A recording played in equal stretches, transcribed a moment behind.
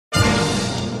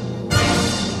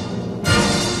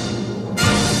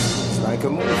make a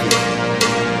movie.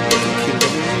 Kill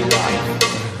them in real life.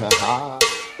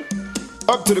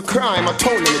 Up to the crime, I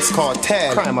told them it's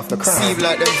Kartel. Crime after crime. Seem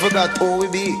like they forgot who we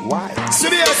be. Why? So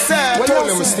they said, I told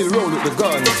them we still roll with the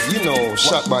guns. You know,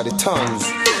 shot by the tons.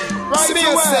 Right, so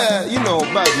they said, you know,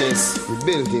 badness. We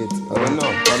build it. I don't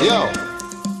know. Yo.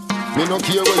 Me no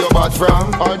care where you bad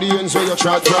from, or the ends where you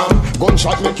shot from.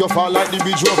 Gunshot make you fall like the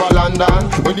bridge over London.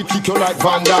 When they kick you like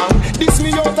Van Damme. This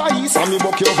me out of east and me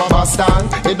buck you over Boston.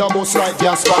 Head a bust like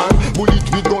gas pan. Bullet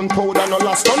with gunpowder, no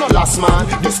last on no last man.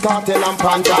 This Kartel and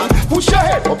Pantan. Push your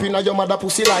head up in your mother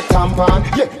pussy like tampon.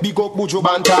 Yeah, big up Buju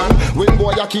Bantan. When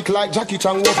boy you kick like Jackie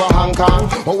Chan over Hong Kong.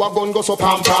 Our gun go so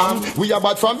pam pam. We are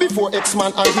bad from before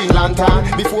X-Man and Green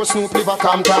Lantern. Before Snoop live a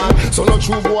Compton. So no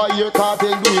true boy here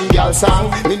Kartel doing girl song.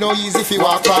 Me no easy if you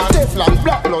walk on Teflon,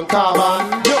 black blunt,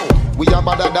 carbon. Yo, we are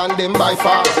better than them by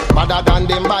far, better than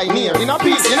them by near. In a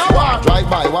peace, in a war, drive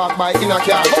by, walk by, in a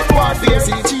car. But warfare,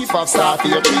 see the chief of staff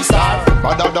here, 3-star.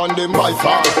 Better than them by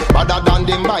far, better than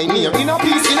them by near. In a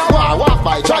peace, in a war, walk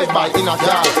by, drive by, in a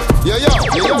car. Yeah, yeah,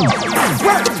 yeah, yeah.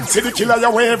 Well, see the killer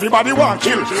your way, everybody want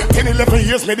kill. 10-11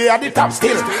 years, me they at the top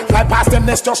still. Fly past them,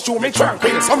 let's just chew me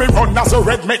tranquil. So me run as a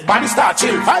red, make body start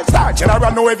chill. 5-star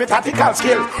general, know every tactical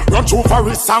skill. Run through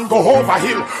forest and go over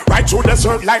hill. Right through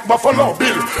desert like Buffalo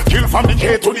Bill. Kill from the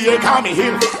K to the Academy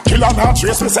Hill. Killer not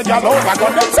trace, me say y'all over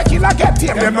gun. Them say killer get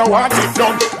him, them no want it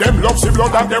done. Them love the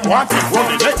blood and them want it run.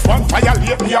 The next one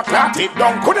violate me a clot it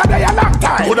down. Coulda die a long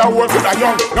time, coulda old, coulda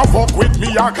young. No fuck with me,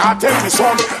 I can't tell me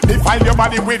son. Defile your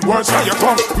body with words from your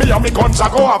tongue. Me and me guns I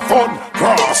go have fun.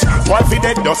 Cross, boy fi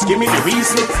dead just give me the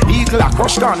reason. Eagle a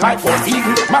crushed down like for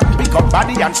vegan. Man pick up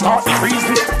body and start the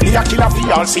freezing. Me a killer for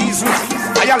all seasons.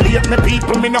 Violate me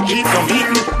people, me no keep them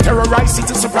eating. Terrorize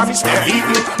cities, promise they're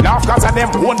eating. Laugh cause of them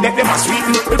won't let them a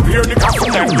sweeten. Prepare the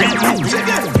coffin and read.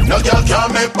 No girl can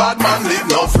make bad man live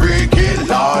no freaky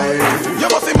life. You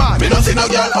must see man, me no see no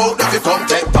girl out that you come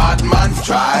take bad man's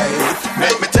drive.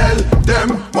 Make me tell them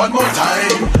one more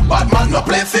time, bad man no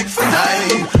play 6 for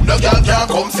 9. No girl can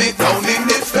come sit down in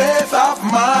this face of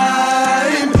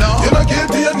mine. No, you no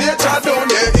guilty your nature down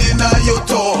there in your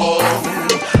tongue.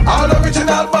 All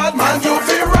original bad man you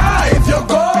feel right, you're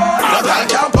gone. No girl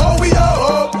can bow we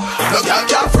up, no girl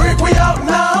can freak we out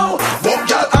now. Won't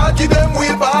girl argue them we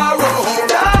borrow.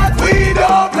 That we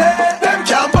don't play, them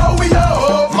can bow we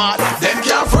up. Mad, them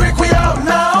can freak we out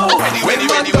now. When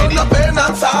done the pain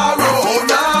and sorrow.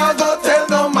 Now go tell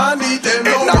no man need them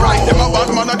no. It's right, them a bad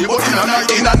man a the but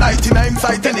in a 99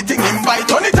 sight anything invite.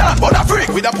 Turn it on, but a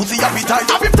freak with a pussy appetite.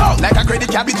 Have him talk like a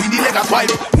credit card between the leg and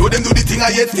swipe. Know them do the thing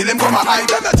I hate, still them come a hide.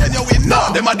 Them not genuine, no,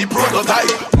 them are the prototype.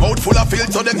 Mouth full of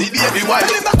filth, so them need the every wife.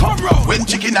 Tell him to come round. When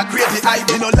chicken a crazy hype,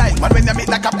 you know like. Man when you meet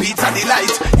like a pizza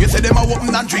delight. You say them a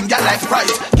open and drink your life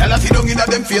Sprite. Girl a sit down in a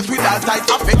them face with all tight.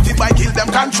 Affected by kill them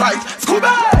contrite. Scooby!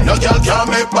 No girl can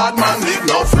make bad man live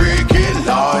no freaky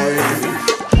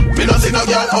life. Me no see no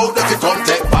girl out that you come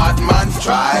take bad man's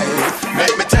drive.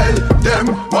 Make me tell them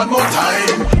one more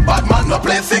time, bad man no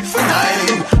play 6 for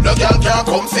 9. No girl can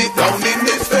come sit down in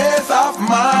this face of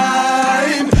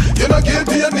mine. You no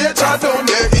guilty your nature down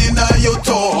there in your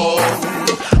tongue.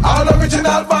 All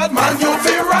original bad man you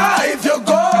feel right, you're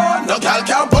gone. No girl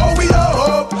can bow we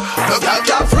up, no girl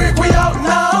can freak we out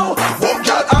now. One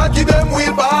girl argue them we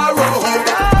borrow.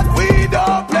 That we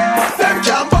don't play, them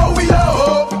can bow we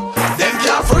up, them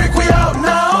can freak we out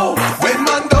now. When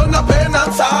man done a pain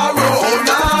and sorrow.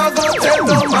 Now go tell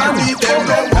no man need them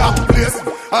no black place.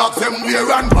 Ask them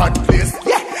where and bad place.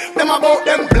 Yeah, them about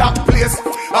them black place.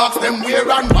 Ask them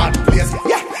where and bad place.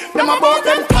 Yeah, them about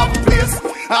them top place.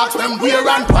 Ask them where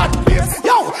and bad place.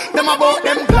 Yo, them about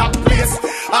them black place.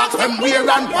 Ask them where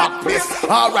and bad place.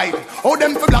 Alright, how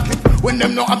them for block it when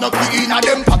them no have no key in a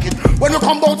them pocket. When you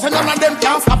come out and none of them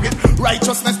can't stop it.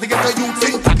 Righteousness to get a youth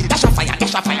in tack it. Dash a fire,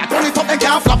 dash a fire. Turn it up and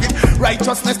can't flop it.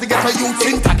 Righteousness to get a youth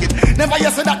in tack it. Never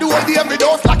you say that the whole day we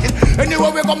don't slack it.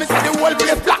 Anywhere we go, me say the whole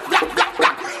place black, black, black,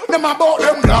 black. Them about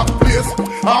them black place.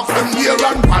 Ask them where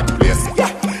and bad place.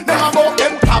 Yeah, them about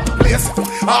them top place.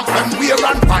 Ask them where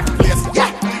and bad place.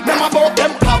 Yeah, them about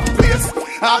them top place.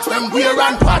 Ask them where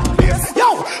and bad place.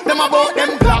 Yo, them about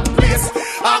them black place.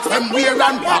 Ask them where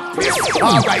and bad place.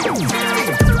 Alright.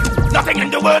 Nothing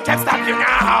in the world can stop you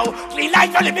now. Clean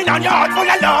life you're living on your heart full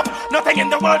of love. Nothing in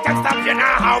the world can stop you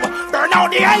now. Burn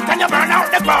out the hate and you burn out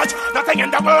the grudge. Nothing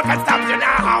in the world can stop you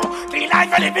now. Clean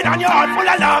life you're living on your heart full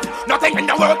of love. Nothing in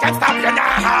the world can stop you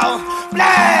now.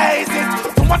 Blaze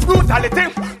it. Too much brutality.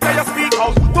 Tell you speak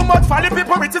out. Too much folly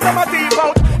people riches on my deep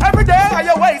out. Every day are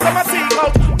your ways on my seek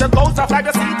out. The ghosts of like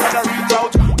the sea when I reach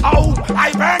out. Oh,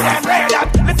 I burn them red up.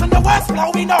 Listen the words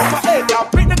flowing out my head up.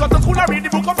 Bring the guns to school and read the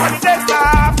book of holiday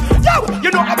stuff. Yo,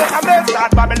 you know about a man. they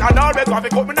start. Babylon always want to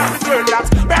come in on the third locks.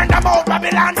 Burn them out,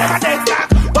 Babylon, them a dead stock.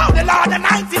 Wow, the Lord, the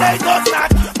 90 days don't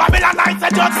start. Babylon nights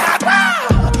are just start.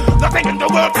 Nothing in the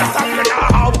world can stop you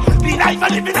now. The life of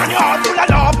living on your heart full of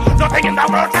love. Nothing in the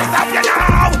world can stop you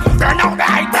now. Burn out the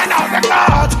hate, burn out the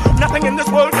clouds. Nothing in this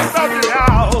world can stop you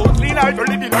now. Clean life of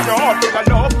living on your heart full of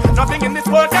love. Nothing in this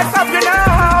world can stop you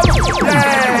now.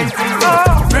 Hey,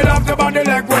 fill up the body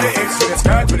leg with the X, with the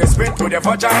skirt, with the spit, with the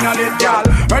vagina lid, y'all.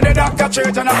 When the doctor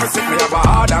church and I'm sick, me have a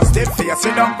hard and stiff face,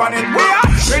 sit down on it.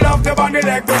 Fill up the body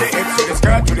leg with the X, with the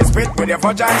skirt, with the spit, with the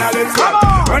vagina lid,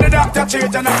 y'all. When the doctor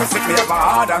church and I'm sick, me have a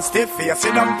hard and stiff face,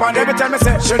 sit down on it. Every time I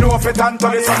say, she know if it Tanto,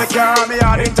 this on the car, me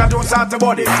hard introduce her to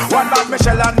body. One bad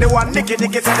Michelle and the one Nicky, say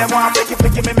them want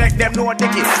flicky, me make them know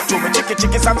Nicky. To me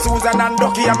chicky, some Susan and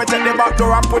Ducky, and me tell them back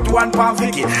door and put one pound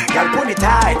Vicky. Girl, pull it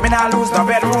tight, me nah lose no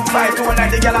bedroom fight. Two night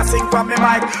the girl I sing from me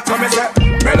mic. So me say,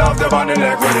 me love the body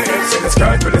leg with the hips, in the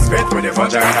skirt with the spit, with the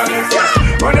vagina lift.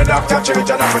 When the doctor treat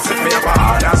and I'm sick, me have a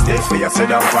hard and stiff, me sit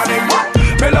down on it.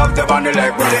 Me love the body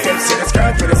leg with the hips, in the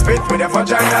skirt with the spit, with the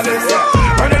vagina lift.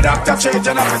 When the doctor treat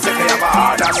and I'm sick, me have a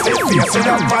hard and stiff, me sit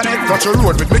down on it. Touch a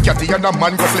road with me catty and a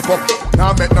man go flip up.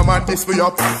 Now make no man diss me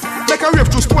up. Make a rave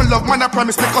to one love man, I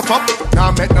promise me cut up.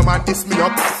 Now make no man diss me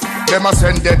up. Them a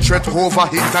send dead threat over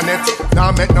internet.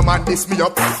 Now make no man diss me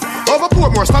up. Over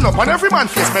Portmore stand up and every man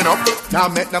face men up. Now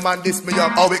make no man diss me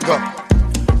up. How it go?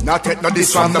 Now take no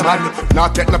diss from the man. Now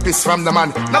take no piss from the man.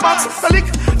 No box, no lick.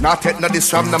 Now take no diss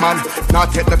from the man. Now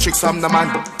take no tricks from the man.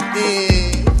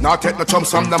 Now take no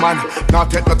chumps from the man. Now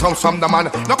take no thumbs from the man.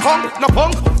 No punk, no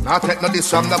punk. Now take no diss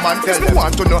from the man. Cause me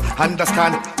want to know,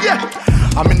 understand. Yeah.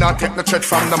 I mean, not take no threat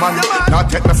from the man,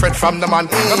 not take no threat from the man.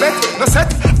 No bet, no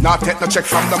set, not take no check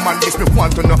from the man. This me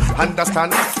want to know,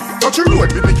 understand. Touch a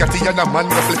road with me catty and a man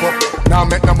go flip up. Now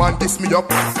make no man diss me up.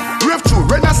 Rave true,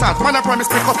 Renaissance, man I promise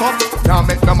me cut up. Now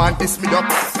make no man diss me up.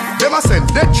 Them a send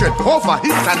dead threat over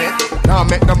internet. Now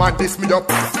make no man diss me up.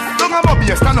 Don't have a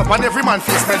beer, stand up and every man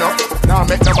face men up. Now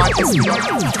make no man diss me up.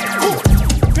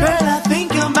 Girl, I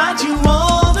think about you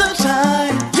all the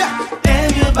time. Yeah.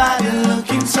 And your body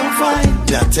looking so fine.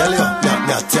 Yeah, tell you.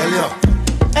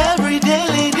 Every day,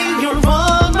 lady, you're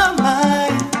on my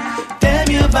mind. Damn,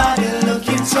 your body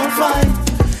looking so fine.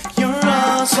 You're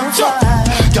all so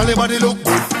fine. Girl, your body look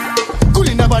good. Good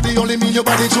in the body, only mean your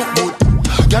body look good.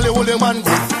 Girl, you hold your man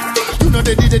good. You know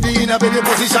the in a baby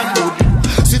position good.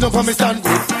 Sit up on me stand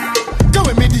good. Go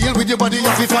with me deal with your body,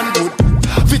 you feel fun good.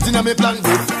 Fit in a me plan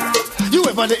good. You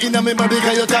ever the in a me body,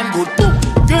 cause you tan good. Boom.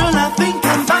 Girl, I think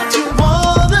about you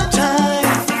all the time.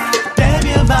 Damn,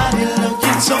 your body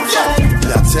looking so fine.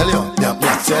 Yeah, tell you.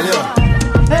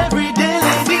 Every day,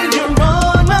 lady, you're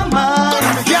on my mind.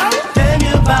 Damn,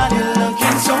 your body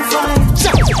looking so fine.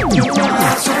 You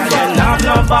are so fine.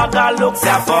 No bag looks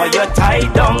ya for your tie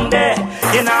down there.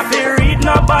 You not be read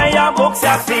no buy your books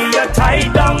ya for your tie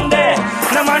down there.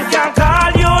 No man can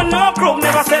call you no crook.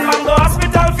 Never send man go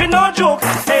hospital for no joke.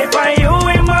 Hey, by you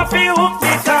him a fi hook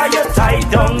because you tie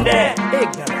down there.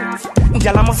 Ignorance.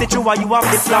 Girl, I must say true why you have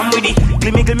the slam with it.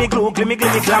 Glimmy, glow, glimmy,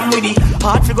 glam with it.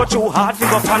 Hard fi go through, hard fi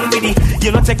go fan with it.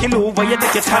 You not take it low, but you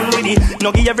take it hand with it.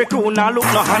 No give every crew, now look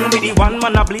no hand with it. One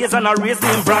man a blaze and a raise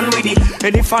name brand with it.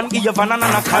 Any fan give you van and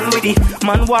a can with it.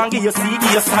 Man want give you see,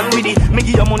 give you stand with it. Me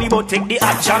give you money, but take the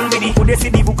action with it. Who they see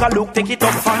the book a look, take it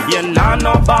up fan. You nah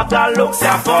no bag a looks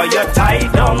ya for your tie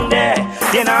down there.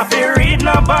 You nah fi read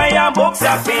no buy your books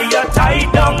ya for your tie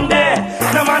down there.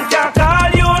 No man can call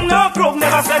you no crook.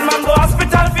 Never said man go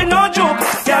hospital for no joke.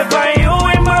 Girl, by you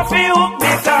in my field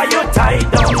because you tied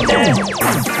down there.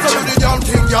 So do the damn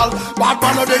thing, y'all. Bad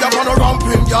man no day up on a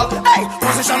ramping, y'all. Hey,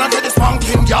 position and take the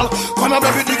spanking, y'all. Come and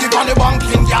baby dig it on the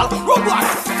banking, y'all. Road boy.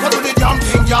 So do the damn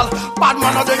thing, y'all. Bad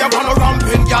man no day up on a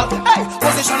ramping, y'all. Hey,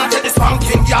 position and take the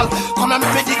spanking, y'all. Come and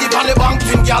baby dig it on the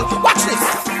banking, y'all. Watch this.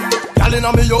 Girl in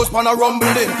a me house pan a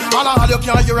rumbling. All I you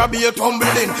can't hear a beer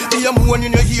tumbling. Be a moan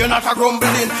in your ear, not a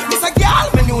grumbling. Mr. Girl,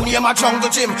 me new name a Jungle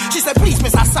Jim. She said, please,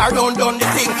 Mr. Sir, don't done the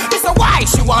thing. Mr. Why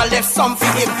she want left some for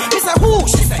him? Mr. Who?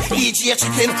 She said, EJ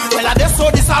Chicken. Well, I just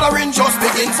saw this hollering just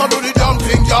begin. So do the damn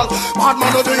thing, y'all. Bad man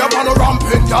no day up on a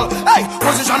ramping, y'all. Hey,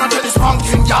 position until this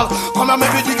banking, y'all. Come and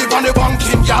maybe dig it on the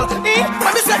banking, y'all.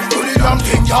 Let me say, do the damn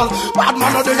thing, y'all. Bad man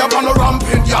no day up on a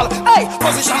ramping, y'all. Hey,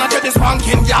 position until this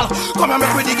banking, y'all. Come and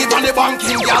maybe dig it on the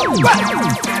banking,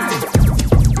 y'all.